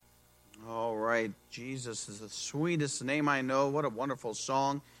right. Jesus is the sweetest name I know. What a wonderful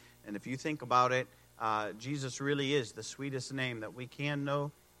song. And if you think about it, Jesus really is the sweetest name that we can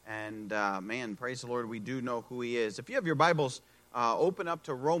know. And man, praise the Lord, we do know who he is. If you have your Bibles, open up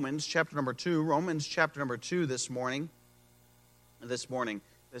to Romans chapter number 2. Romans chapter number 2 this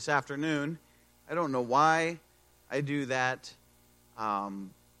afternoon. I don't know why I do that. I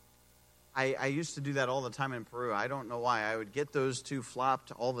used to do that all the time in Peru. I don't know why. I would get those two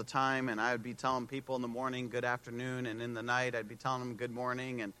flopped all the time, and I would be telling people in the morning, good afternoon, and in the night, I'd be telling them good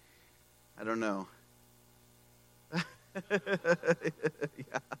morning, and I don't know. Yeah.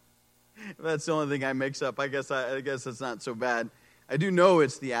 That's the only thing I mix up. I guess it's not so bad. I do know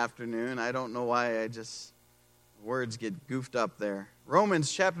it's the afternoon. I don't know why words get goofed up there.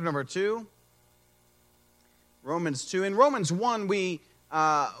 Romans chapter number 2. Romans 2. In Romans 1, we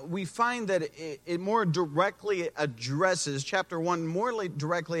find that it more directly addresses, chapter 1 more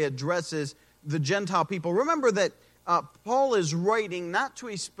directly addresses the Gentile people. Remember that Paul is writing not to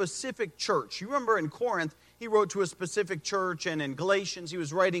a specific church. You remember in Corinth, he wrote to a specific church, and in Galatians, he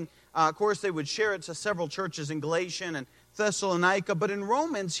was writing, of course, they would share it to several churches in Galatian and Thessalonica, but in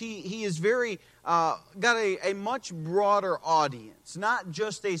Romans, he is very, got a much broader audience, not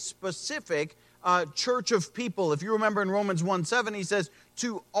just a specific church of people. If you remember in Romans 1:7, he says,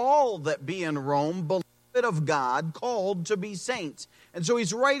 to all that be in Rome, beloved of God, called to be saints. And so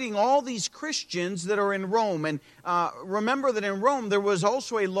he's writing all these Christians that are in Rome. And remember that in Rome, there was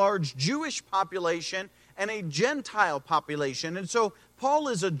also a large Jewish population and a Gentile population. And so Paul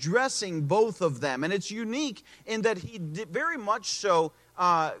is addressing both of them. And it's unique in that he very much so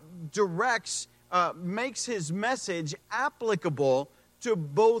makes his message applicable to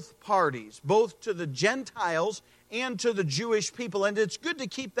both parties, both to the Gentiles and to the Jewish people. And it's good to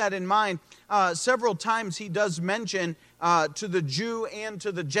keep that in mind. Several times he does mention to the Jew and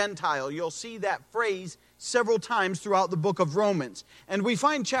to the Gentile. You'll see that phrase several times throughout the book of Romans. And we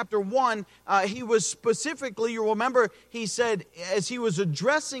find chapter 1, he was specifically, you remember, he said, as he was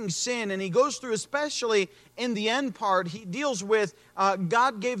addressing sin, and he goes through, especially in the end part, he deals with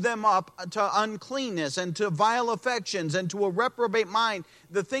God gave them up to uncleanness and to vile affections and to a reprobate mind,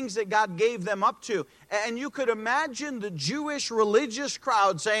 the things that God gave them up to. And you could imagine the Jewish religious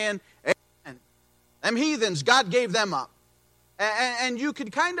crowd saying, amen, them heathens, God gave them up. And you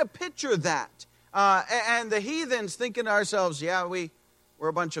could kind of picture that. And the heathens thinking to ourselves, yeah, we're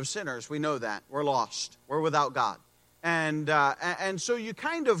a bunch of sinners. We know that. We're lost. We're without God. And so you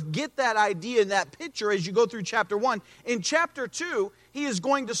kind of get that idea and that picture as you go through chapter 1. In chapter 2, he is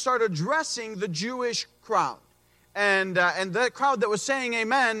going to start addressing the Jewish crowd. And that crowd that was saying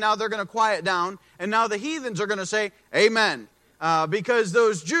amen, now they're going to quiet down. And now the heathens are going to say amen. Because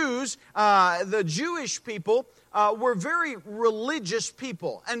those Jews, the Jewish people, were very religious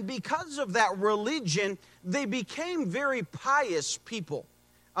people. And because of that religion, they became very pious people.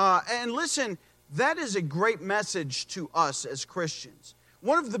 And listen, that is a great message to us as Christians.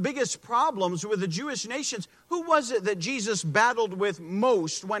 One of the biggest problems with the Jewish nations, who was it that Jesus battled with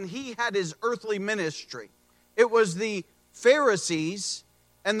most when he had his earthly ministry? It was the Pharisees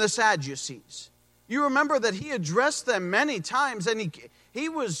and the Sadducees. You remember that he addressed them many times, and he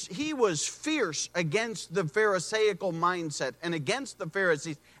was fierce against the Pharisaical mindset and against the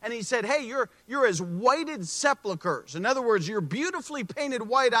Pharisees. And he said, hey, you're as whited sepulchres. In other words, you're beautifully painted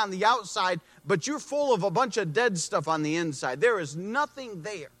white on the outside, but you're full of a bunch of dead stuff on the inside. There is nothing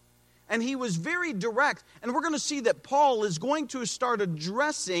there. And he was very direct. And we're going to see that Paul is going to start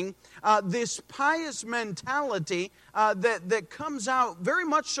addressing this pious mentality that comes out very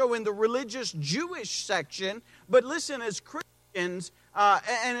much so in the religious Jewish section. But listen, as Christians,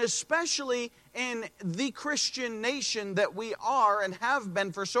 and especially in the Christian nation that we are and have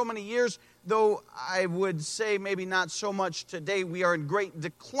been for so many years, though I would say maybe not so much today, we are in great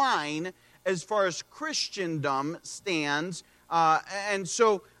decline as far as Christendom stands.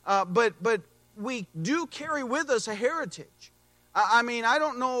 But we do carry with us a heritage. I mean, I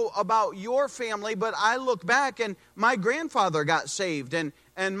don't know about your family, but I look back and my grandfather got saved and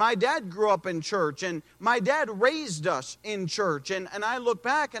my dad grew up in church and my dad raised us in church. And I look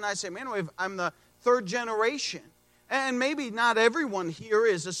back and I say, man, I'm the third generation. And maybe not everyone here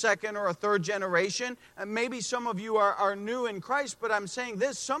is a second or a third generation. And maybe some of you are new in Christ, but I'm saying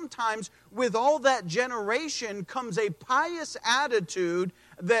this, sometimes with all that generation comes a pious attitude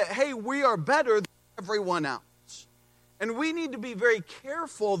that, hey, we are better than everyone else. And we need to be very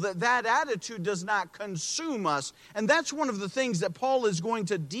careful that that attitude does not consume us. And that's one of the things that Paul is going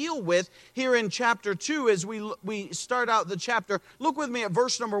to deal with here in chapter 2 as we start out the chapter. Look with me at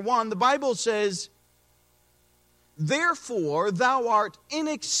verse number 1. The Bible says, therefore thou art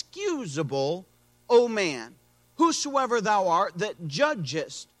inexcusable O man, whosoever thou art that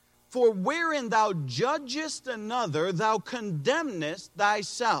judgest, for wherein thou judgest another, thou condemnest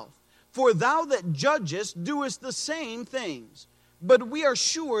thyself. For thou that judgest doest the same things. But we are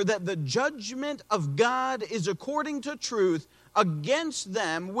sure that the judgment of God is according to truth against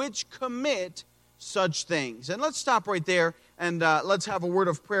them which commit such things. And let's stop right there and let's have a word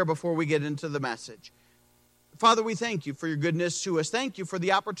of prayer before we get into the message. Father, we thank you for your goodness to us. Thank you for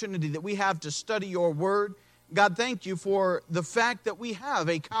the opportunity that we have to study your word. God, thank you for the fact that we have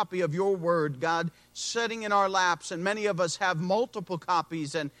a copy of your word, God, sitting in our laps, and many of us have multiple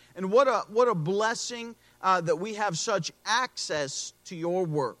copies. And what a blessing that we have such access to your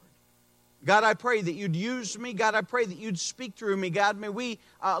word. God, I pray that you'd use me. God, I pray that you'd speak through me. God, may we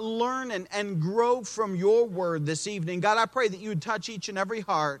learn and grow from your word this evening. God, I pray that you'd touch each and every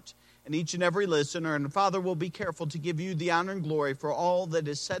heart and each and every listener. And Father, we'll be careful to give you the honor and glory for all that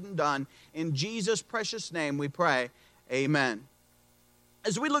is said and done. In Jesus' precious name we pray. Amen.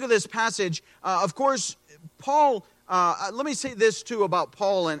 As we look at this passage, of course, Paul, let me say this too about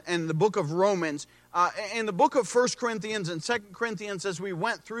Paul and the book of Romans. In the book of 1 Corinthians and 2 Corinthians, as we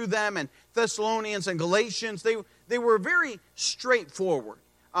went through them, and Thessalonians and Galatians, they were very straightforward.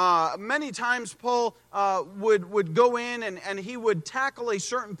 Many times Paul would go in and he would tackle a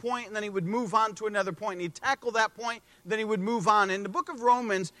certain point, and then he would move on to another point. And he'd tackle that point, then he would move on. In the book of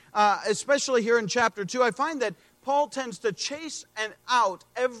Romans, especially here in chapter 2, I find that Paul tends to chase out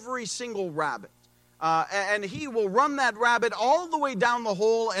every single rabbit. And he will run that rabbit all the way down the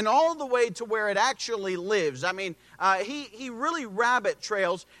hole and all the way to where it actually lives. I mean, he really rabbit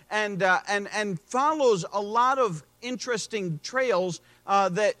trails and follows a lot of interesting trails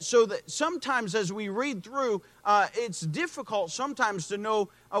so that sometimes as we read through, it's difficult sometimes to know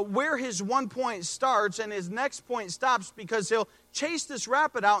where his one point starts and his next point stops, because he'll chase this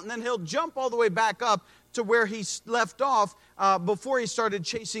rabbit out and then he'll jump all the way back up to where he left off before he started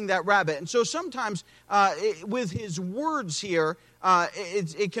chasing that rabbit. And so sometimes with his words here,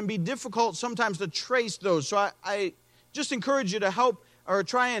 it can be difficult sometimes to trace those. So I just encourage you to help or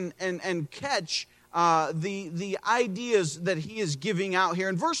try and catch the ideas that he is giving out here.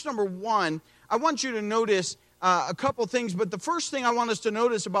 In verse number 1, I want you to notice a couple things, but the first thing I want us to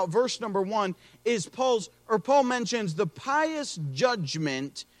notice about verse number 1 is Paul mentions the pious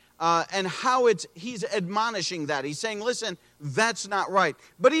judgment and how he's admonishing that. He's saying, listen, that's not right.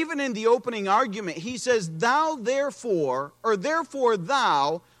 But even in the opening argument, he says, therefore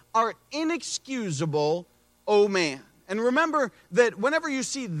thou art inexcusable, O man. And remember that whenever you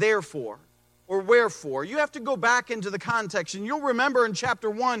see therefore or wherefore, you have to go back into the context. And you'll remember in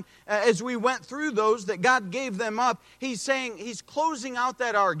chapter 1, as we went through those, that God gave them up. He's closing out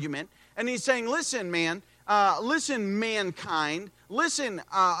that argument, and he's saying, listen, man, listen, mankind, listen,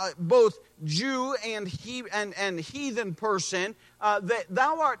 both Jew and heathen person, that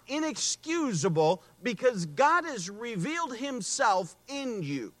thou art inexcusable because God has revealed himself in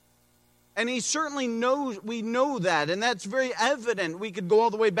you. And he certainly knows, we know that, and that's very evident. We could go all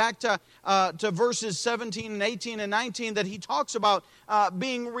the way back to verses 17 and 18 and 19 that he talks about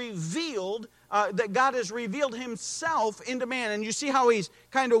being revealed, that God has revealed himself into man. And you see how he's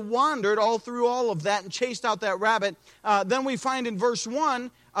kind of wandered all through all of that and chased out that rabbit. Then we find in verse 1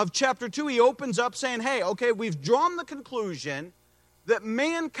 of chapter 2, he opens up saying, hey, okay, we've drawn the conclusion that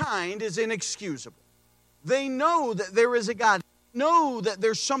mankind is inexcusable. They know that there is a God. Know that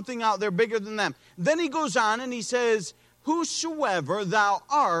there's something out there bigger than them. Then he goes on and he says, whosoever thou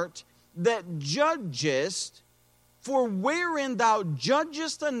art that judgest, for wherein thou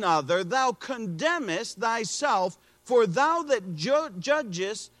judgest another, thou condemnest thyself, for thou that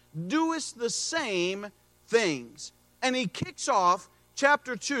judgest doest the same things. And he kicks off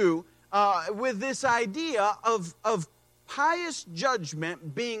chapter 2 with this idea of pious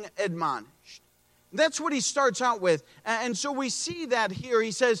judgment being admonished. That's what he starts out with. And so we see that here.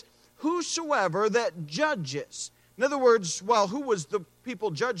 He says, whosoever that judges. In other words, well, who was the people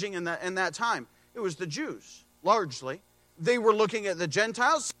judging in that time? It was the Jews, largely. They were looking at the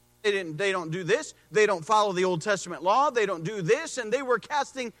Gentiles. They don't do this. They don't follow the Old Testament law. They don't do this. And they were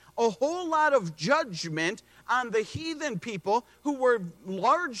casting a whole lot of judgment on the heathen people who were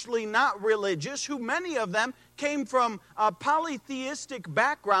largely not religious, who many of them came from polytheistic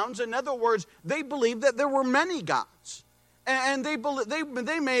backgrounds. In other words, they believed that there were many gods. And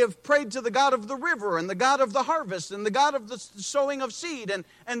they may have prayed to the God of the river and the God of the harvest and the God of the sowing of seed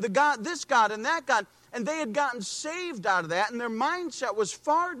and the God, this God and that God. And they had gotten saved out of that, and their mindset was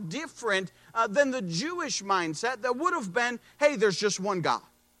far different than the Jewish mindset that would have been, hey, there's just one God.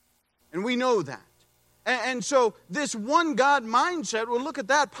 And we know that. And so this one God mindset, well, look at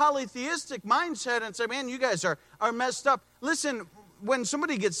that polytheistic mindset and say, man, you guys are messed up. Listen, when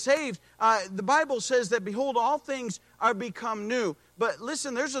somebody gets saved, the Bible says that, behold, all things are become new. But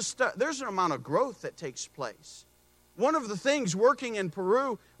listen, there's an amount of growth that takes place. One of the things working in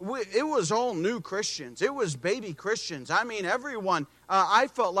Peru, it was all new Christians. It was baby Christians. I mean, everyone, I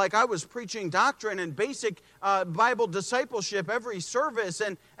felt like I was preaching doctrine and basic Bible discipleship every service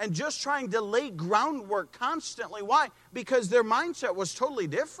and just trying to lay groundwork constantly. Why? Because their mindset was totally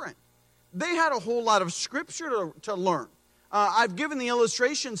different. They had a whole lot of scripture to learn. I've given the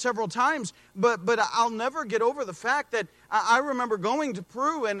illustration several times, but I'll never get over the fact that I remember going to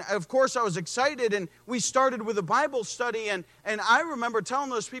Peru, and of course I was excited, and we started with a Bible study, and I remember telling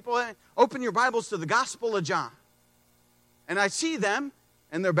those people, hey, open your Bibles to the Gospel of John. And I see them,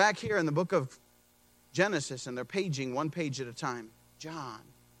 and they're back here in the book of Genesis, and they're paging one page at a time.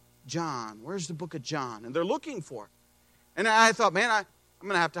 John, where's the book of John? And they're looking for it. And I thought, man, I'm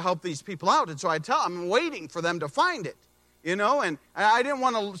going to have to help these people out. And so I'm waiting for them to find it. You know, and I didn't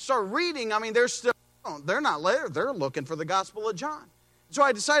want to start reading. I mean, they're not there. They're looking for the Gospel of John. So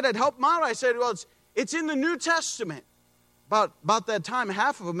I decided I'd help them out. I said, well, it's in the New Testament. About that time,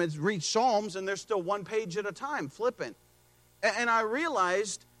 half of them had reached Psalms, and they're still one page at a time, flipping. And I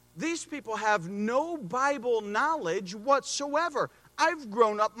realized these people have no Bible knowledge whatsoever. I've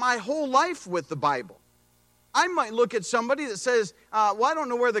grown up my whole life with the Bible. I might look at somebody that says, well, I don't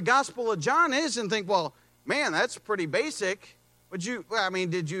know where the Gospel of John is, and think, well, man, that's pretty basic. Did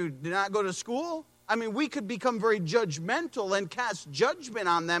you not go to school? I mean, we could become very judgmental and cast judgment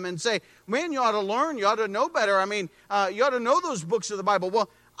on them and say, man, you ought to learn, you ought to know better. I mean, you ought to know those books of the Bible. Well,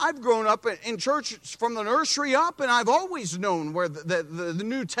 I've grown up in church from the nursery up, and I've always known where the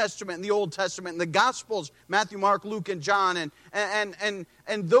New Testament and the Old Testament and the Gospels, Matthew, Mark, Luke, and John, and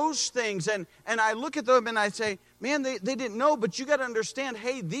those things. And I look at them and I say, man, they didn't know, but you got to understand,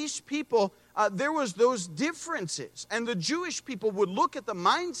 hey, these people, there was those differences. And the Jewish people would look at the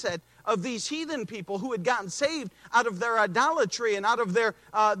mindset of these heathen people who had gotten saved out of their idolatry and out of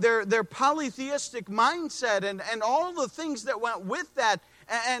their polytheistic mindset and all the things that went with that.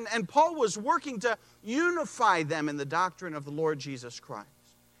 And Paul was working to unify them in the doctrine of the Lord Jesus Christ.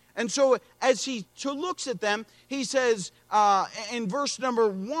 And so as he looks at them, he says, in verse number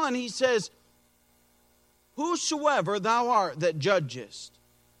 1, he says, whosoever thou art that judgest.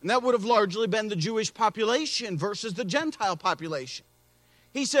 And that would have largely been the Jewish population versus the Gentile population.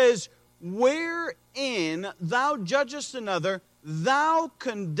 He says, wherein thou judgest another, thou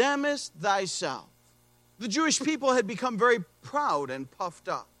condemnest thyself. The Jewish people had become very proud and puffed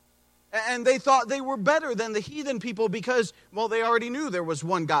up. And they thought they were better than the heathen people because, well, they already knew there was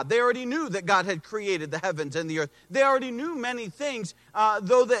one God. They already knew that God had created the heavens and the earth. They already knew many things,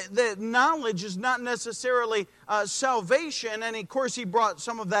 though that knowledge is not necessarily salvation. And, of course, he brought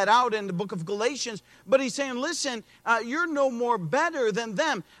some of that out in the book of Galatians. But he's saying, listen, you're no more better than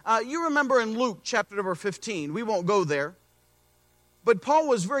them. You remember in Luke chapter number 15. We won't go there. But Paul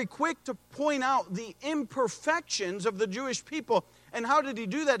was very quick to point out the imperfections of the Jewish people. And how did he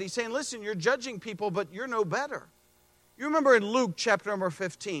do that? He's saying, listen, you're judging people, but you're no better. You remember in Luke chapter number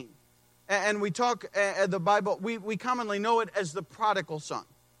 15, and we talk the Bible, we commonly know it as the prodigal son.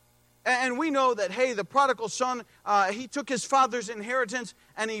 And we know that, hey, the prodigal son, he took his father's inheritance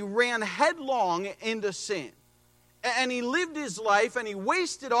and he ran headlong into sin. And he lived his life and he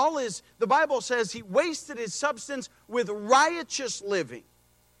wasted the Bible says he wasted his substance with riotous living.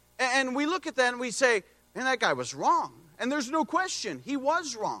 And we look at that and we say, man, that guy was wrong. And there's no question, he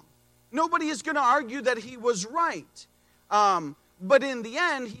was wrong. Nobody is going to argue that he was right. But in the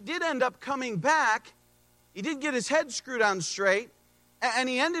end, he did end up coming back. He did get his head screwed on straight. And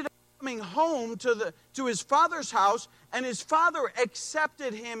he ended up coming home to his father's house, and his father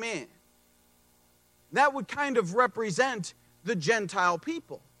accepted him in. That would kind of represent the Gentile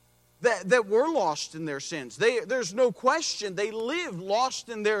people that were lost in their sins. There's no question they lived lost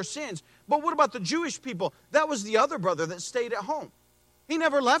in their sins. But what about the Jewish people? That was the other brother that stayed at home. He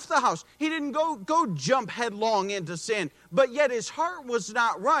never left the house. He didn't go jump headlong into sin. But yet his heart was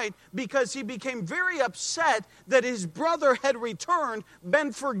not right because he became very upset that his brother had returned,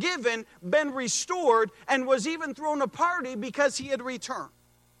 been forgiven, been restored, and was even thrown a party because he had returned.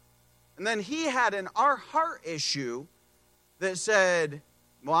 And then he had an our heart issue that said,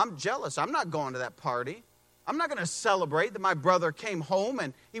 well, I'm jealous. I'm not going to that party. I'm not going to celebrate that my brother came home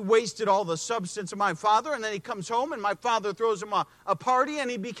and he wasted all the substance of my father, and then he comes home and my father throws him a party,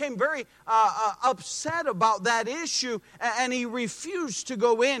 and he became very upset about that issue, and he refused to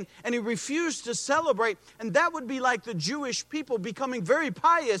go in, and he refused to celebrate. And that would be like the Jewish people becoming very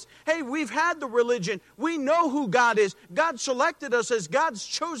pious. Hey, we've had the religion. We know who God is. God selected us as God's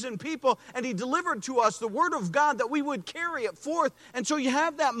chosen people, and he delivered to us the word of God that we would carry it forth. And so you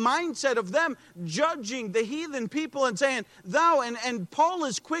have that mindset of them judging the heathen people and saying, thou, and Paul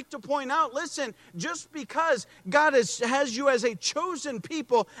is quick to point out, listen, just because God has you as a chosen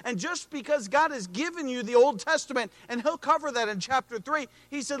people, and just because God has given you the Old Testament, and he'll cover that in chapter 3,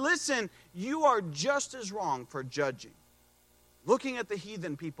 he said, listen, you are just as wrong for judging. Looking at the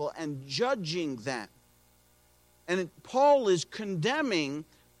heathen people and judging them. And Paul is condemning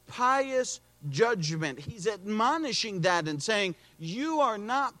pious judgment. He's admonishing that and saying, you are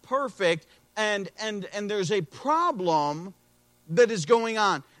not perfect, and there's a problem that is going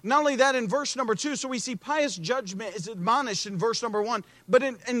on. Not only that, in verse number 2, so we see pious judgment is admonished in verse number 1, but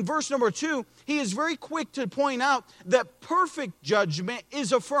in verse number 2, he is very quick to point out that perfect judgment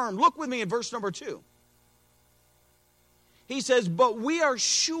is affirmed. Look with me in verse number 2. He says, but we are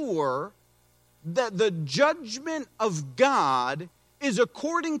sure that the judgment of God is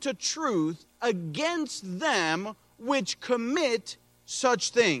according to truth against them which commit such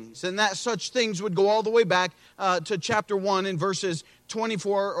things. And that such things would go all the way back to chapter 1 in verses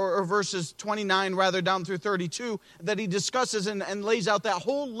 24 or verses 29 rather down through 32, that he discusses and lays out that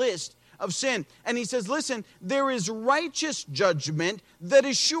whole list of sin. And he says, listen, there is righteous judgment that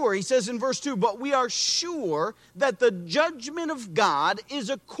is sure. He says in verse 2, but we are sure that the judgment of God is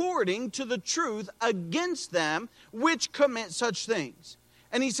according to the truth against them which commit such things.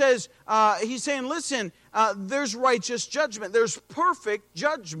 And he says, he's saying, listen, there's righteous judgment. There's perfect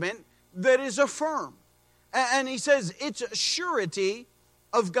judgment that is affirmed. And he says, it's a surety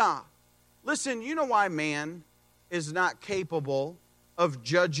of God. Listen, you know why man is not capable of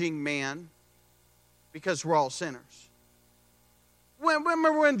judging man? Because we're all sinners.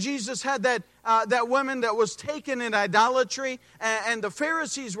 Remember when Jesus had that woman that was taken in idolatry, and the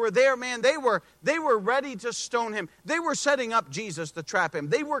Pharisees were there, man, they were ready to stone him. They were setting up Jesus to trap him.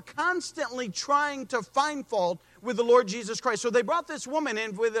 They were constantly trying to find fault with the Lord Jesus Christ. So they brought this woman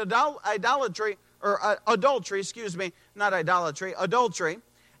in with adultery,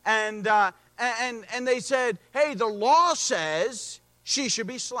 and they said, hey, the law says she should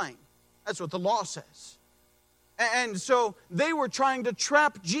be slain. That's what the law says. And so they were trying to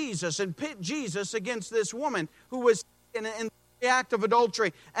trap Jesus and pit Jesus against this woman who was in the act of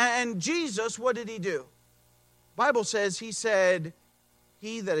adultery. And Jesus, what did he do? The Bible says, he said,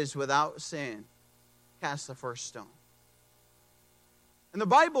 he that is without sin, cast the first stone. And the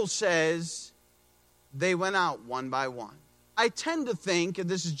Bible says, they went out one by one. I tend to think, and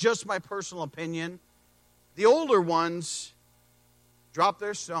this is just my personal opinion, the older ones dropped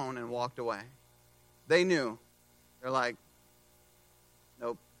their stone and walked away. They knew. They're like,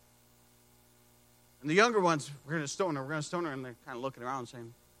 nope. And the younger ones, we're going to stone her, and they're kind of looking around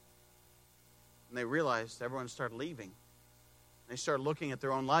saying, and they realized everyone started leaving. They started looking at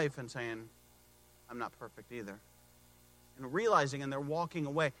their own life and saying, I'm not perfect either. And realizing, and they're walking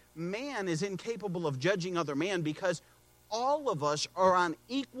away. Man is incapable of judging other man because all of us are on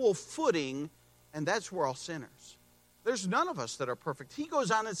equal footing, and that's we're all sinners. There's none of us that are perfect. He goes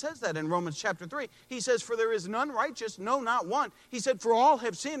on and says that in Romans chapter 3. He says, for there is none righteous, no, not one. He said, for all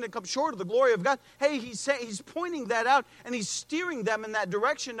have sinned and come short of the glory of God. Hey, he's pointing that out, and he's steering them in that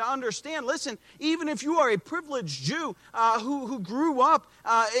direction to understand, listen, even if you are a privileged Jew who grew up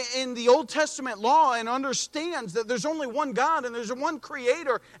in the Old Testament law and understands that there's only one God and there's one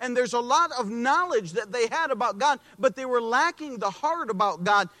Creator, and there's a lot of knowledge that they had about God, but they were lacking the heart about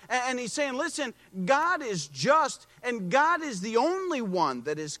God. And he's saying, listen, God is just, and God is the only one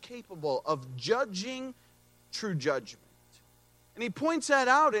that is capable of judging true judgment. And he points that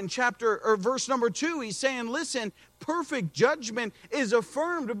out in verse number 2. He's saying, listen, perfect judgment is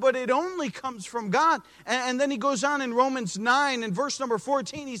affirmed, but it only comes from God. And then he goes on in Romans 9, in verse number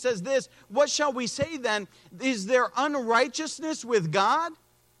 14, he says this, what shall we say then? Is there unrighteousness with God?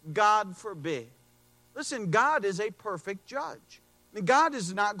 God forbid. Listen, God is a perfect judge. God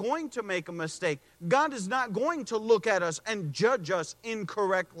is not going to make a mistake. God is not going to look at us and judge us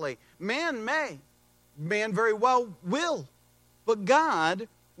incorrectly. Man may. Man very well will. But God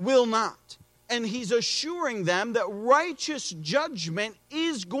will not. And he's assuring them that righteous judgment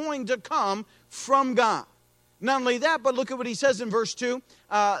is going to come from God. Not only that, but look at what he says in verse 2.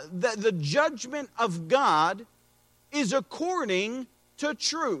 That the judgment of God is according to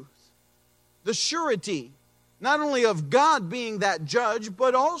truth. The surety Not only of God being that judge,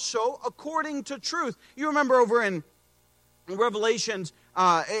 but also according to truth. You remember over in Revelations,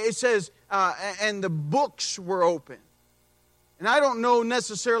 it says, and the books were open. And I don't know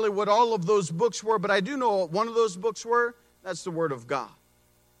necessarily what all of those books were, but I do know what one of those books were. That's the Word of God.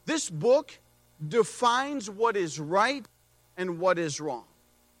 This book defines what is right and what is wrong.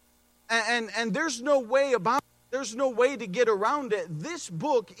 And there's no way about it. There's no way to get around it. This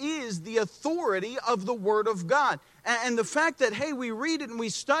book is the authority of the Word of God. And the fact that, hey, we read it and we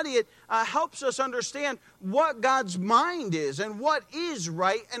study it helps us understand what God's mind is and what is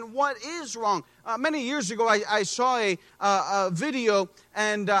right and what is wrong. Many years ago, I saw a video,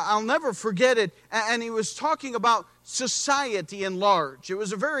 and I'll never forget it. And he was talking about society in large. It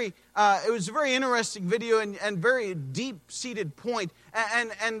was a very interesting video and very deep-seated point.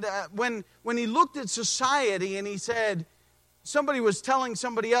 And when he looked at society and he said, somebody was telling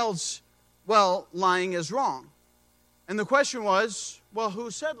somebody else, well, lying is wrong. And the question was, well,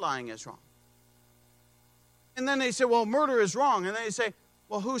 who said lying is wrong? And then they say, well, murder is wrong. And then they say,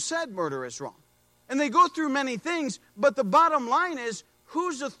 well, who said murder is wrong? And they go through many things, but the bottom line is,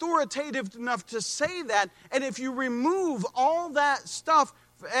 who's authoritative enough to say that? And if you remove all that stuff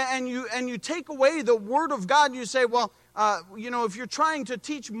and you take away the Word of God, you say, well, if you're trying to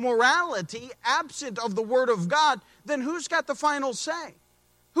teach morality absent of the Word of God, then who's got the final say?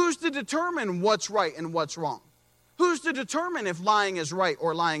 Who's to determine what's right and what's wrong? Who's to determine if lying is right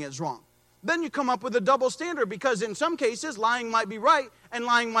or lying is wrong? Then you come up with a double standard, because in some cases lying might be right and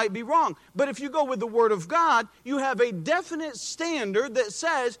lying might be wrong. But if you go with the Word of God, you have a definite standard that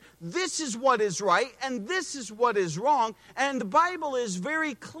says this is what is right and this is what is wrong. And the Bible is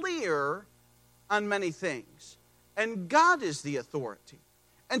very clear on many things. And God is the authority.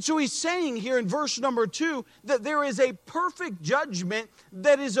 And so he's saying here in verse number 2 that there is a perfect judgment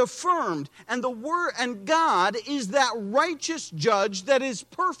that is affirmed. And God is that righteous judge that is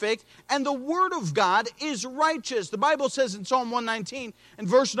perfect, and the Word of God is righteous. The Bible says in Psalm 119 and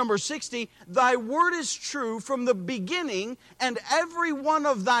verse number 60, thy word is true from the beginning, and every one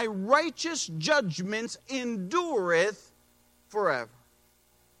of thy righteous judgments endureth forever.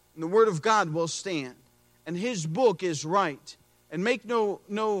 And the Word of God will stand, and his book is right. And make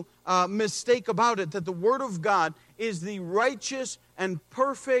no mistake about it, that the Word of God is the righteous and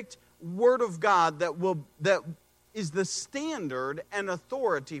perfect Word of God that is the standard and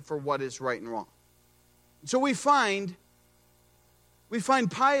authority for what is right and wrong. So we find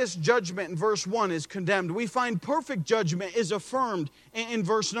pious judgment in verse 1 is condemned. We find perfect judgment is affirmed in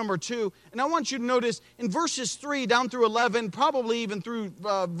verse number 2. And I want you to notice in verses 3 down through 11, probably even through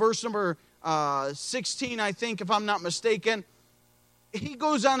verse number 16, I think, if I'm not mistaken, he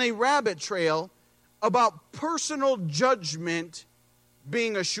goes on a rabbit trail about personal judgment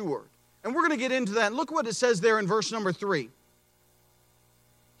being assured. And we're going to get into that. Look what it says there in verse number 3.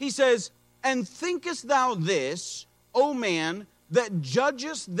 He says, and thinkest thou this, O man, that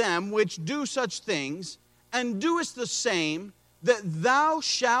judgest them which do such things, and doest the same, that thou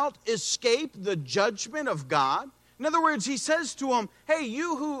shalt escape the judgment of God? In other words, he says to them, hey,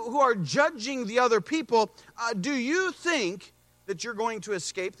 you who are judging the other people, do you think that you're going to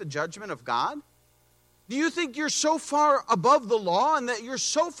escape the judgment of God? Do you think you're so far above the law and that you're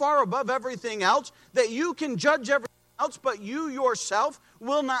so far above everything else that you can judge everything else, but you yourself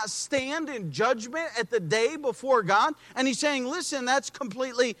will not stand in judgment at the day before God? And he's saying, listen, that's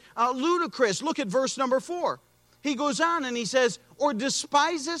completely ludicrous. Look at verse number 4. He goes on and he says, or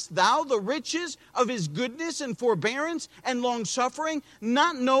despisest thou the riches of his goodness and forbearance and longsuffering,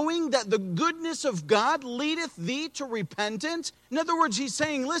 not knowing that the goodness of God leadeth thee to repentance? In other words, he's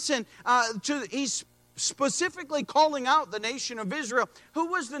saying, listen, he's specifically calling out the nation of Israel. Who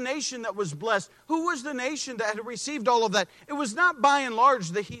was the nation that was blessed? Who was the nation that had received all of that? It was not by and large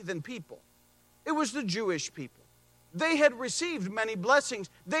the heathen people. It was the Jewish people. They had received many blessings.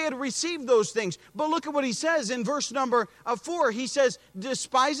 They had received those things. But look at what he says in verse number 4. He says,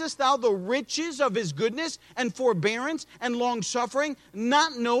 despisest thou the riches of his goodness and forbearance and longsuffering,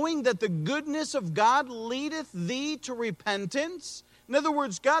 not knowing that the goodness of God leadeth thee to repentance? In other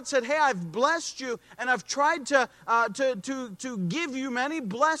words, God said, hey, I've blessed you, and I've tried to give you many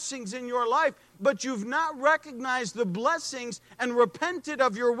blessings in your life, but you've not recognized the blessings and repented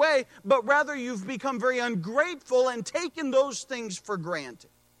of your way, but rather you've become very ungrateful and taken those things for granted.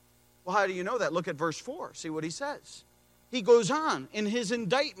 Well, how do you know that? Look at verse 4. See what he says. He goes on in his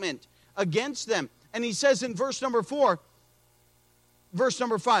indictment against them, and he says in verse number 5, verse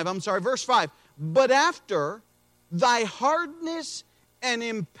 5, but after thy hardness and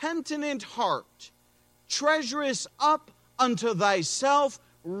impenitent heart treasurest up unto thyself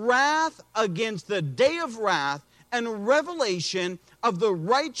wrath against the day of wrath and revelation of the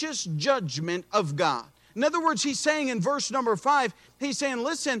righteous judgment of God. In other words, he's saying in verse number 5, he's saying,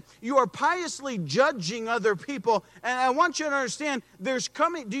 listen, you are piously judging other people. And I want you to understand, do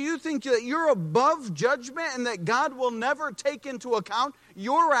you think that you're above judgment and that God will never take into account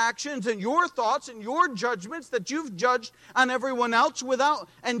your actions and your thoughts and your judgments that you've judged on everyone else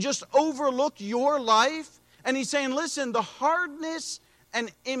and just overlook your life? And he's saying, listen, the hardness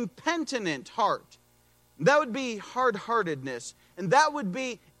and impenitent heart, that would be hard-heartedness. And that would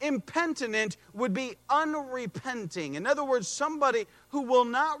be impenitent, would be unrepenting. In other words, somebody who will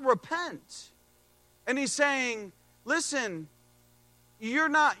not repent. And he's saying, listen, you're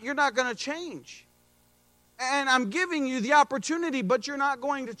not going to change. And I'm giving you the opportunity, but you're not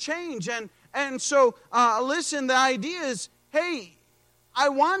going to change. And so, listen, the idea is, hey, I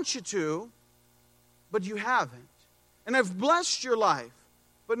want you to, but you haven't. And I've blessed your life,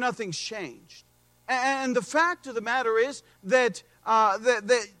 but nothing's changed. And the fact of the matter is that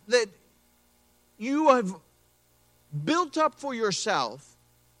that you have built up for yourself.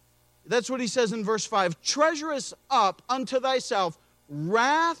 That's what he says in verse 5. Treasurest up unto thyself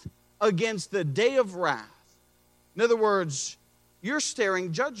wrath against the day of wrath. In other words, you're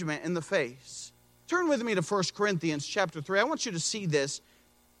staring judgment in the face. Turn with me to 1 Corinthians chapter 3. I want you to see this.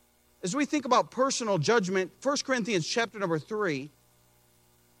 As we think about personal judgment, 1 Corinthians chapter number 3.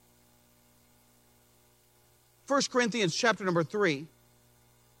 1 Corinthians chapter number 3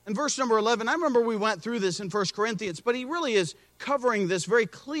 and verse number 11. I remember we went through this in 1 Corinthians, but he really is covering this very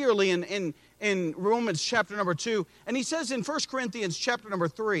clearly in Romans chapter number 2. And he says in 1 Corinthians chapter number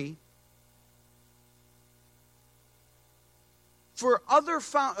 3,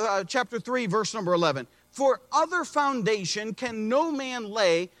 chapter 3, verse number 11, for other foundation can no man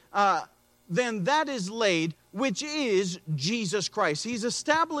lay than that is laid, which is Jesus Christ. He's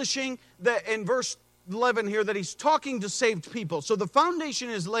establishing that in verse 11 here that he's talking to saved people. So the foundation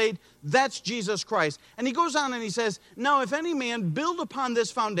is laid, that's Jesus Christ. And he goes on and he says, now if any man build upon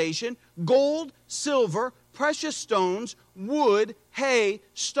this foundation gold, silver, precious stones, wood, hay,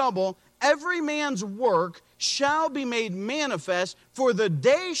 stubble, every man's work shall be made manifest, for the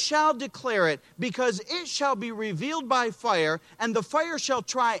day shall declare it, because it shall be revealed by fire, and the fire shall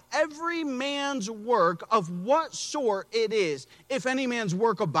try every man's work of what sort it is. If any man's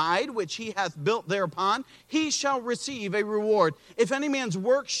work abide, which he hath built thereupon, he shall receive a reward. If any man's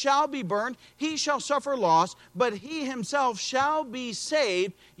work shall be burned, he shall suffer loss, but he himself shall be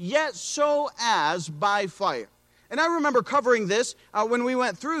saved, yet so as by fire. And I remember covering this when we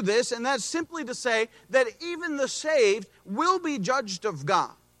went through this, and that's simply to say that even the saved will be judged of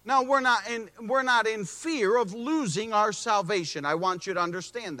God. Now, we're not in fear of losing our salvation. I want you to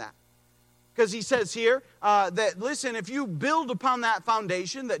understand that. Because he says here that, listen, if you build upon that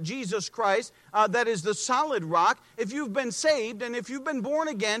foundation, that Jesus Christ, that is the solid rock, if you've been saved and if you've been born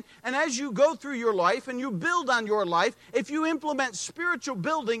again, and as you go through your life and you build on your life, if you implement spiritual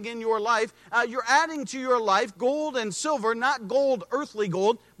building in your life, you're adding to your life gold and silver, not gold, earthly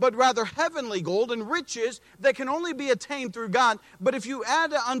gold, but rather heavenly gold and riches that can only be attained through God. But if you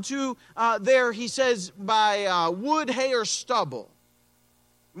add unto there, he says, by wood, hay, or stubble.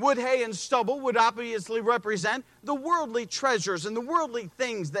 Wood, hay, and stubble would obviously represent the worldly treasures and the worldly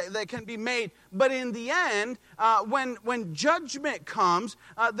things that can be made. But in the end, when judgment comes,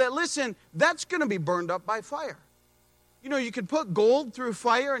 that's going to be burned up by fire. You know, you can put gold through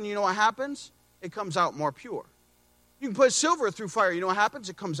fire, and you know what happens? It comes out more pure. You can put silver through fire. You know what happens?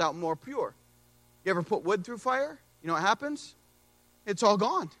 It comes out more pure. You ever put wood through fire? You know what happens? It's all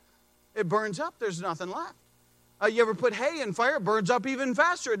gone. It burns up. There's nothing left. You ever put hay in fire? It burns up even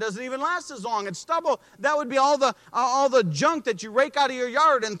faster. It doesn't even last as long. It's stubble. That would be all the junk that you rake out of your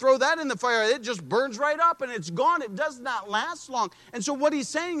yard and throw that in the fire. It just burns right up and it's gone. It does not last long. And so what he's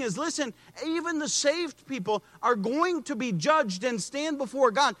saying is, listen, even the saved people are going to be judged and stand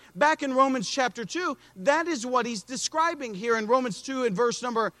before God. Back in Romans chapter 2, that is what he's describing here in Romans 2 in verse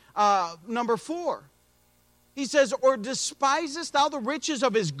number 4. He says, or despisest thou the riches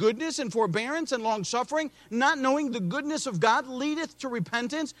of his goodness and forbearance and longsuffering, not knowing the goodness of God leadeth to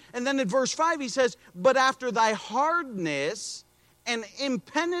repentance? And then in verse 5 he says, but after thy hardness and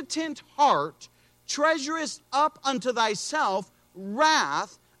impenitent heart treasurest up unto thyself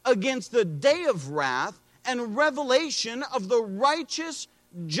wrath against the day of wrath and revelation of the righteous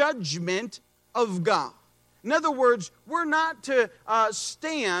judgment of God. In other words, we're not to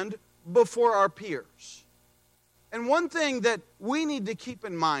stand before our peers. And one thing that we need to keep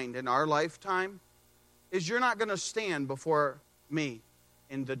in mind in our lifetime is you're not going to stand before me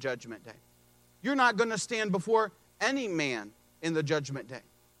in the judgment day. You're not going to stand before any man in the judgment day.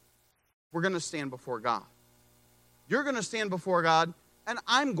 we're going to stand before God. You're going to stand before God, and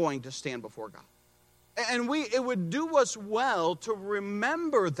I'm going to stand before God. And it would do us well to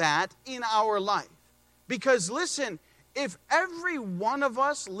remember that in our life. Because listen, if every one of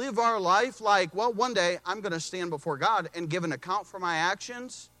us live our life like, well, one day I'm going to stand before God and give an account for my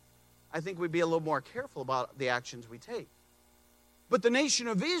actions, I think we'd be a little more careful about the actions we take. But the nation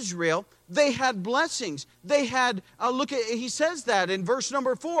of Israel, they had blessings. They had, he says that in verse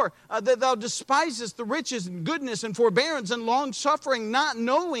number 4, that thou despisest the riches and goodness and forbearance and long suffering, not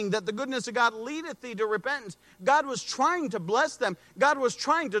knowing that the goodness of God leadeth thee to repentance. God was trying to bless them. God was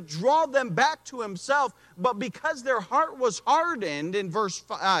trying to draw them back to himself. But because their heart was hardened in verse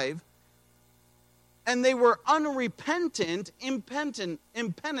 5, and they were unrepentant,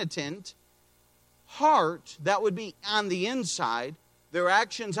 impenitent heart, that would be on the inside, their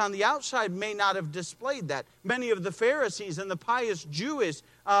actions on the outside may not have displayed that. Many of the Pharisees and the pious Jews,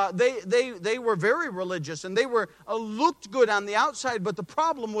 they were very religious and they were looked good on the outside, but the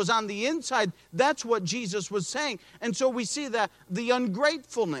problem was on the inside. That's what Jesus was saying. And so we see that the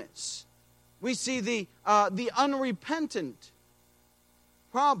ungratefulness, we see the unrepentant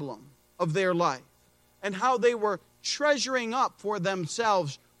problem of their life and how they were treasuring up for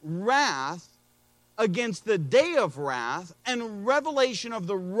themselves wrath against the day of wrath and revelation of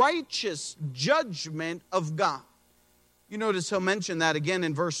the righteous judgment of God. You notice he'll mention that again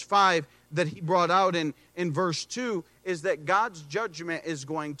in verse 5 that he brought out in verse 2 is that God's judgment is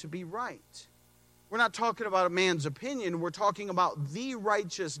going to be right. We're not talking about a man's opinion. We're talking about the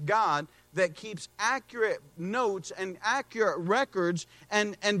righteous God that keeps accurate notes and accurate records.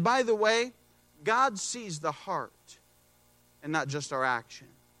 And by the way, God sees the heart and not just our action.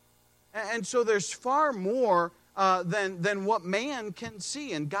 And so there's far more than what man can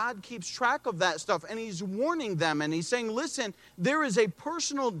see. And God keeps track of that stuff. And he's warning them. And he's saying, listen, there is a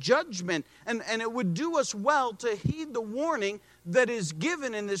personal judgment. And it would do us well to heed the warning that is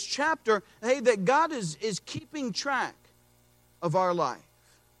given in this chapter. Hey, that God is keeping track of our life.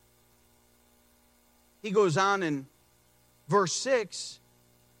 He goes on in verse 6.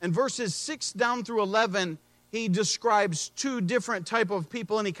 And verses 6 down through 11, he describes two different type of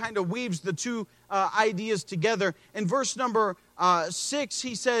people, and he kind of weaves the two ideas together. In verse number 6,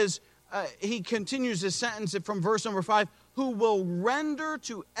 he says, he continues his sentence from verse number 5, who will render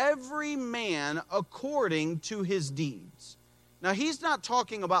to every man according to his deeds. Now, he's not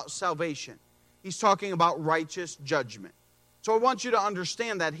talking about salvation. He's talking about righteous judgment. So I want you to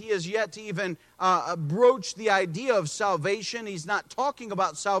understand that he has yet to even broach the idea of salvation. He's not talking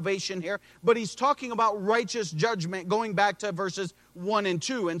about salvation here, but he's talking about righteous judgment going back to verses 1 and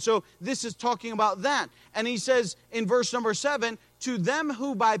 2. And so this is talking about that. And he says in verse number 7, to them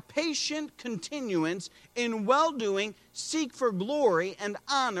who by patient continuance in well-doing seek for glory and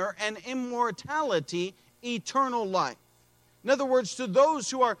honor and immortality, eternal life. In other words, to those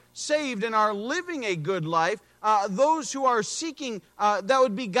who are saved and are living a good life, those who are seeking, that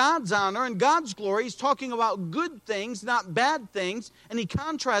would be God's honor and God's glory. He's talking about good things, not bad things. And he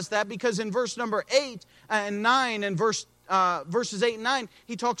contrasts that because in verse number 8 and 9 and verses 8 and 9,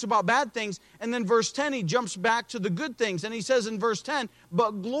 he talks about bad things. And then verse 10, he jumps back to the good things. And he says in verse 10,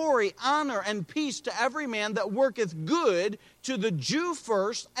 but glory, honor, and peace to every man that worketh good, to the Jew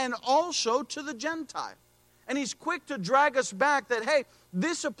first, and also to the Gentile. And he's quick to drag us back that, hey,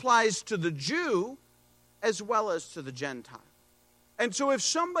 this applies to the Jew as well as to the Gentile. And so if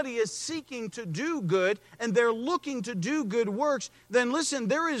somebody is seeking to do good and they're looking to do good works, then listen,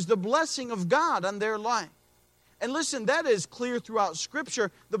 there is the blessing of God on their life. And listen, that is clear throughout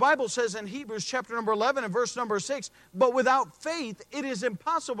Scripture. The Bible says in Hebrews chapter number 11 and verse number 6, but without faith it is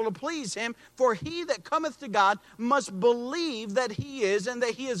impossible to please him, for he that cometh to God must believe that he is, and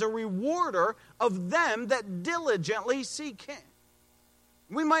that he is a rewarder of them that diligently seek him.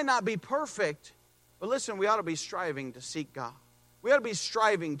 We might not be perfect, but listen, we ought to be striving to seek God. We ought to be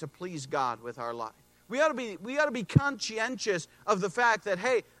striving to please God with our life. We ought to be conscientious of the fact that,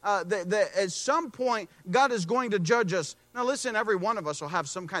 hey, that at some point God is going to judge us. Now listen, every one of us will have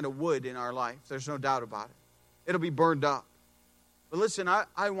some kind of wood in our life. There's no doubt about it. It'll be burned up. But listen,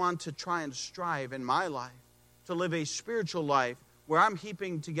 I want to try and strive in my life to live a spiritual life where I'm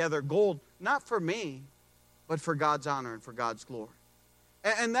heaping together gold, not for me, but for God's honor and for God's glory.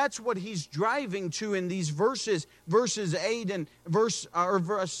 And that's what he's driving to in these verses 8 and verse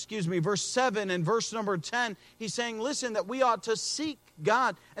 7 and verse number 10. He's saying, listen, that we ought to seek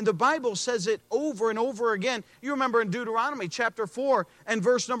God. And the Bible says it over and over again. You remember in Deuteronomy chapter 4 and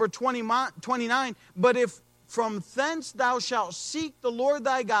verse number 29, but if From thence thou shalt seek the Lord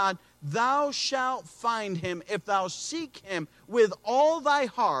thy God, thou shalt find him, if thou seek him with all thy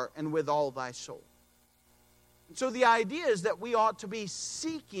heart and with all thy soul. And so the idea is that we ought to be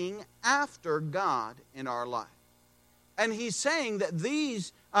seeking after God in our life. And he's saying that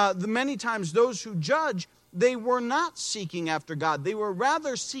many times those who judge, they were not seeking after God. They were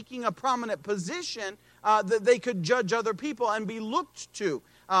rather seeking a prominent position that they could judge other people and be looked to.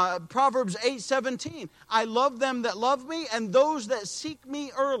 Proverbs 8:17, I love them that love me, and those that seek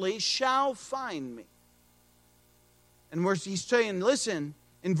me early shall find me. And he's saying, listen,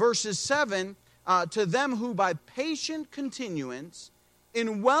 in verses 7, to them who by patient continuance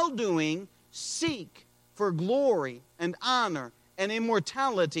in well-doing seek for glory and honor and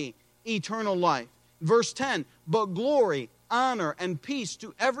immortality, eternal life. Verse 10, but glory, honor, and peace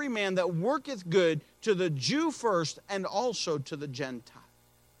to every man that worketh good, to the Jew first, and also to the Gentile.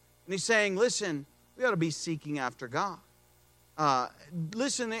 And he's saying, listen, we ought to be seeking after God.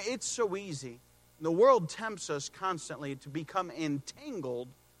 Listen, it's so easy. The world tempts us constantly to become entangled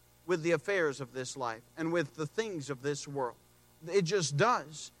with the affairs of this life and with the things of this world. It just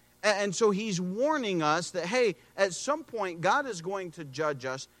does. And so he's warning us that, hey, at some point God is going to judge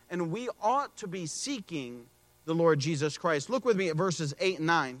us, and we ought to be seeking the Lord Jesus Christ. Look with me at verses 8 and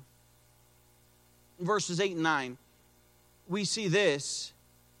 9. In verses 8 and 9, we see this.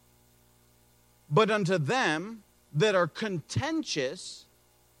 But unto them that are contentious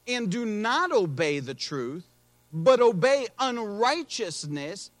and do not obey the truth, but obey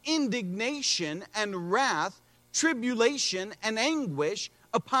unrighteousness, indignation, and wrath, tribulation, and anguish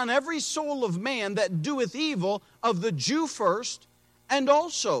upon every soul of man that doeth evil, of the Jew first, and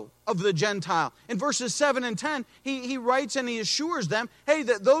also of the Gentile. In verses 7 and 10, he writes and he assures them, hey,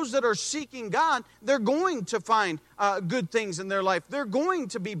 that those that are seeking God, they're going to find good things in their life. They're going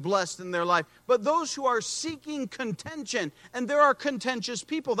to be blessed in their life. But those who are seeking contention, and there are contentious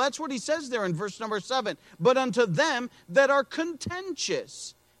people, that's what he says there in verse number 7. But unto them that are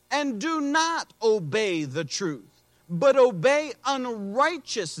contentious, and do not obey the truth, but obey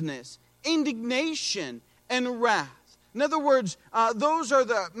unrighteousness, indignation, and wrath. In other words, those are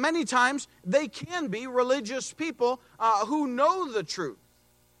many times they can be religious people who know the truth,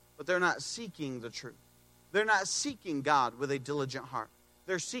 but they're not seeking the truth. They're not seeking God with a diligent heart.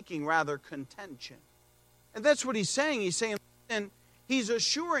 They're seeking rather contention. And that's what he's saying. He's saying, and he's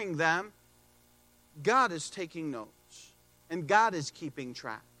assuring them God is taking notes and God is keeping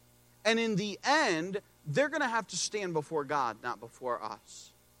track. And in the end, they're going to have to stand before God, not before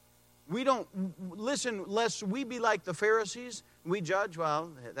us. We don't, listen, lest we be like the Pharisees. We judge, well,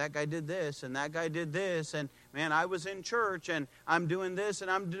 that guy did this and that guy did this. And man, I was in church and I'm doing this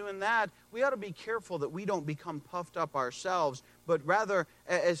and I'm doing that. We ought to be careful that we don't become puffed up ourselves. But rather,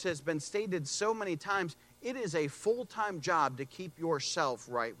 as has been stated so many times, it is a full-time job to keep yourself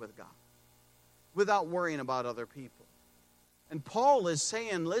right with God without worrying about other people. And Paul is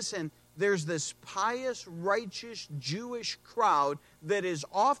saying, listen, there's this pious, righteous Jewish crowd that is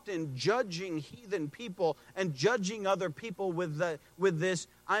often judging heathen people and judging other people with this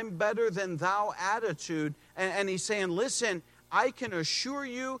I'm better than thou attitude. And he's saying, listen, I can assure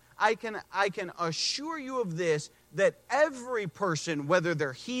you of this, that every person, whether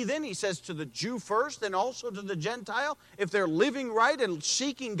they're heathen, he says to the Jew first and also to the Gentile, if they're living right and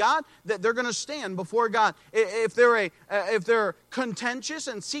seeking God, that they're going to stand before God. If they're contentious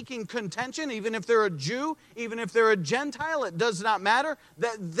and seeking contention, even if they're a Jew, even if they're a Gentile, it does not matter,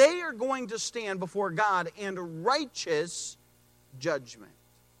 that they are going to stand before God in righteous judgment,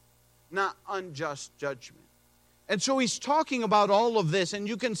 not unjust judgment. And so he's talking about all of this, and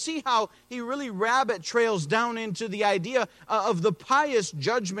you can see how he really rabbit trails down into the idea of the pious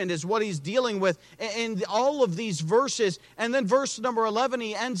judgment is what he's dealing with in all of these verses. And then verse number 11,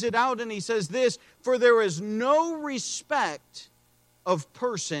 he ends it out and he says this, for there is no respect of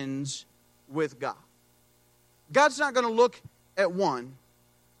persons with God. God's not going to look at one.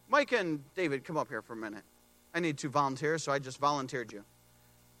 Mike and David, come up here for a minute. I need 2 volunteers, so I just volunteered you.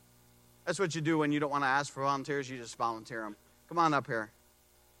 That's what you do when you don't want to ask for volunteers. You just volunteer them. Come on up here.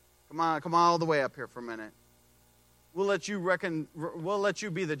 Come on all the way up here for a minute. We'll let you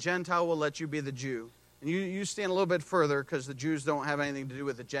be the Gentile. We'll let you be the Jew. And you stand a little bit further because the Jews don't have anything to do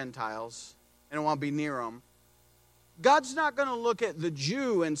with the Gentiles. They don't want to be near them. God's not going to look at the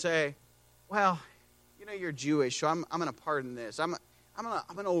Jew and say, well, you're Jewish, so I'm going to pardon this. I'm going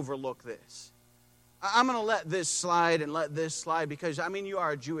to overlook this. I'm going to let this slide and let this slide because, you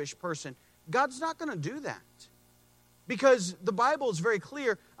are a Jewish person. God's not going to do that Because the Bible is very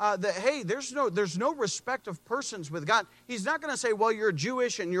clear that, hey, there's no respect of persons with God. He's not going to say, well, you're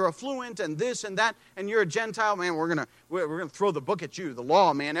Jewish and you're affluent and this and that, and you're a Gentile. Man, we're gonna throw the book at you, the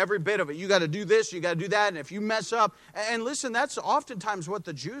law, man, every bit of it. You got to do this, you got to do that, and if you mess up. And listen, that's oftentimes what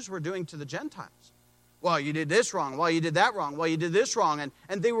the Jews were doing to the Gentiles. Well, you did this wrong. Well, you did that wrong. Well, you did this wrong.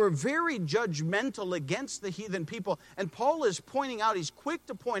 And they were very judgmental against the heathen people. And Paul is pointing out, he's quick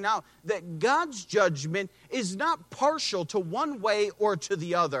to point out, that God's judgment is not partial to one way or to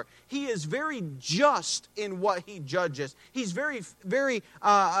the other. He is very just in what he judges. He's very, very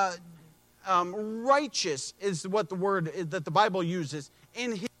righteous is what the word that the Bible uses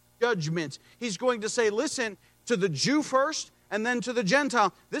in his judgments. He's going to say, listen, to the Jew first, and then to the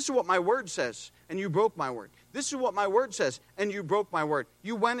Gentile, this is what my word says, and you broke my word. This is what my word says, and you broke my word.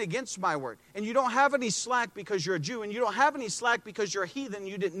 You went against my word. And you don't have any slack because you're a Jew, and you don't have any slack because you're a heathen,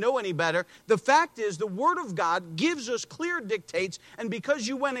 you didn't know any better. The fact is, the word of God gives us clear dictates, and because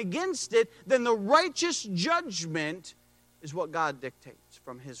you went against it, then the righteous judgment is what God dictates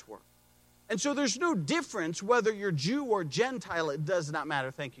from his word. And so there's no difference whether you're Jew or Gentile. It does not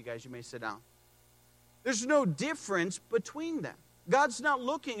matter. Thank you, guys. You may sit down. There's no difference between them. God's not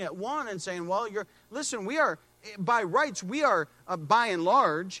looking at one and saying, well, listen, we are, by rights, we are, by and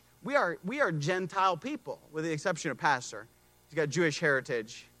large, we are Gentile people, with the exception of pastor. He's got Jewish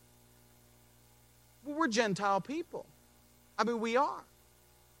heritage. Well, we're Gentile people. I mean, we are.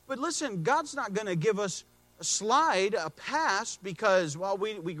 But listen, God's not going to give us a pass, because, well,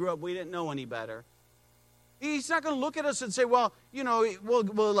 we grew up, we didn't know any better. He's not going to look at us and say, well,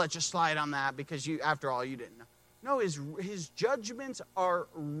 we'll let you slide on that because after all, you didn't know. No, his judgments are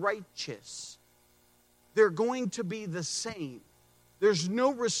righteous. They're going to be the same. There's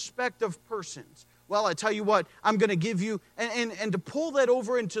no respect of persons. Well, I tell you what, I'm going to give you, and to pull that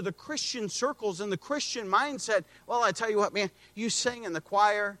over into the Christian circles and the Christian mindset, well, I tell you what, man, you sang in the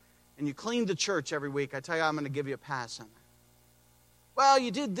choir and you cleaned the church every week. I tell you, I'm going to give you a pass on that. Well,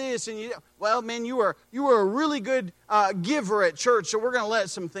 you did this, and you were a really good giver at church, so we're going to let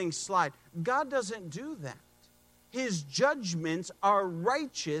some things slide. God doesn't do that. His judgments are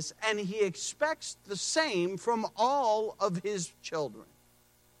righteous, and he expects the same from all of his children.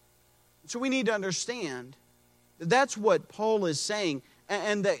 So we need to understand that that's what Paul is saying,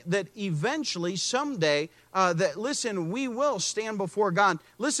 and that eventually, someday, listen, we will stand before God.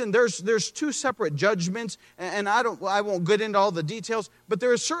 Listen, there's two separate judgments, and I won't get into all the details, but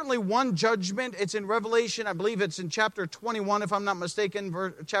there is certainly one judgment. It's in Revelation, I believe it's in chapter 21, if I'm not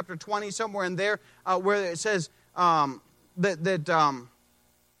mistaken, chapter 20, somewhere in there, where it says that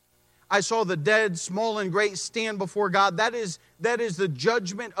I saw the dead, small and great, stand before God. That is the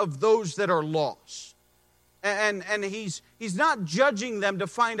judgment of those that are lost. And he's not judging them to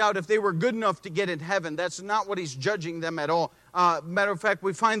find out if they were good enough to get in heaven. That's not what he's judging them at all. Matter of fact,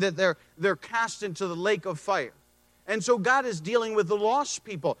 we find that they're cast into the lake of fire. And so God is dealing with the lost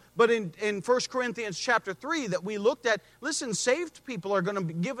people. But in 1 Corinthians chapter 3 that we looked at, listen, saved people are going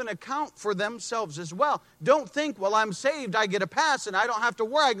to give an account for themselves as well. Don't think, well, I'm saved, I get a pass, and I don't have to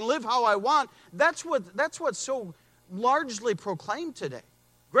worry, I can live how I want. That's what's so largely proclaimed today.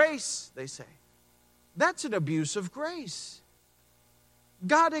 Grace, they say. That's an abuse of grace.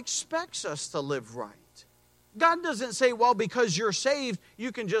 God expects us to live right. God doesn't say, well, because you're saved,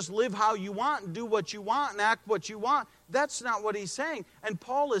 you can just live how you want and do what you want and act what you want. That's not what he's saying. And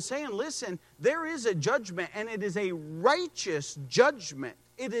Paul is saying, listen, there is a judgment, and it is a righteous judgment.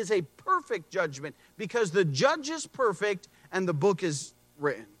 It is a perfect judgment, because the judge is perfect and the book is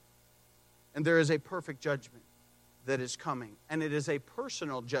written. And there is a perfect judgment that is coming. And it is a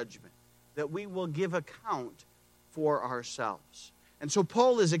personal judgment that we will give account for ourselves. And so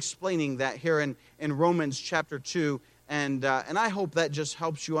Paul is explaining that here in Romans chapter 2, and I hope that just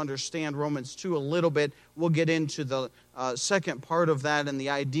helps you understand Romans 2 a little bit. We'll get into the second part of that and the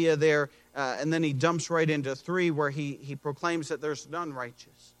idea there, and then he dumps right into 3, where he proclaims that there's none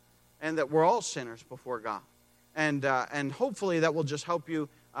righteous, and that we're all sinners before God. And hopefully that will just help you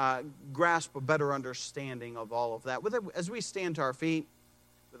grasp a better understanding of all of that. As we stand to our feet,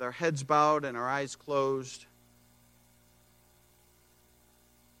 with our heads bowed and our eyes closed,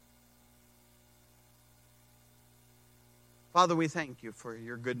 Father, we thank you for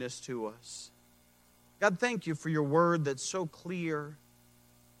your goodness to us. God, thank you for your word that's so clear.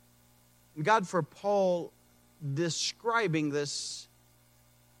 And God, for Paul describing this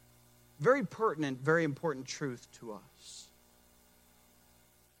very pertinent, very important truth to us.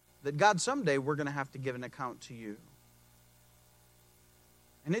 That God, someday we're going to have to give an account to you.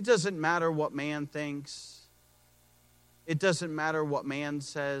 And it doesn't matter what man thinks. It doesn't matter what man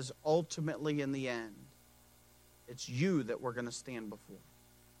says. Ultimately, in the end, It's you that we're going to stand before.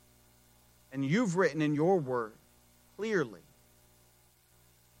 And you've written in your word clearly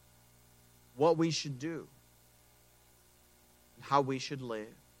what we should do, and how we should live.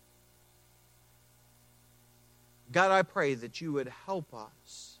 God, I pray that you would help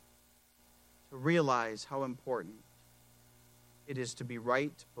us to realize how important it is to be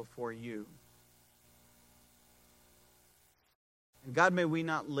right before you. And God, may we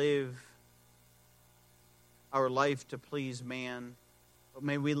not live our life to please man, but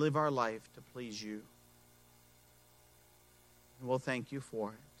may we live our life to please you. And we'll thank you for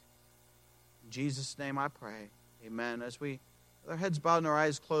it. In Jesus' name I pray. Amen. As we, with our heads bowed and our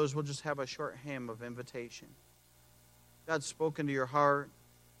eyes closed, we'll just have a short hymn of invitation. God's spoken to your heart.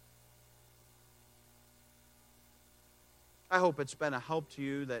 I hope it's been a help to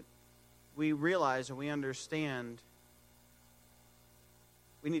you that we realize and we understand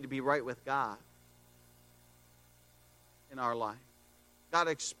we need to be right with God in our life. God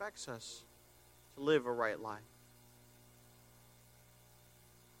expects us to live a right life.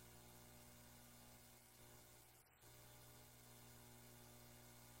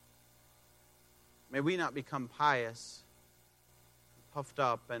 May we not become pious, puffed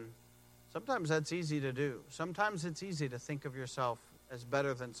up, and sometimes that's easy to do. Sometimes it's easy to think of yourself as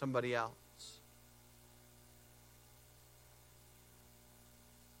better than somebody else.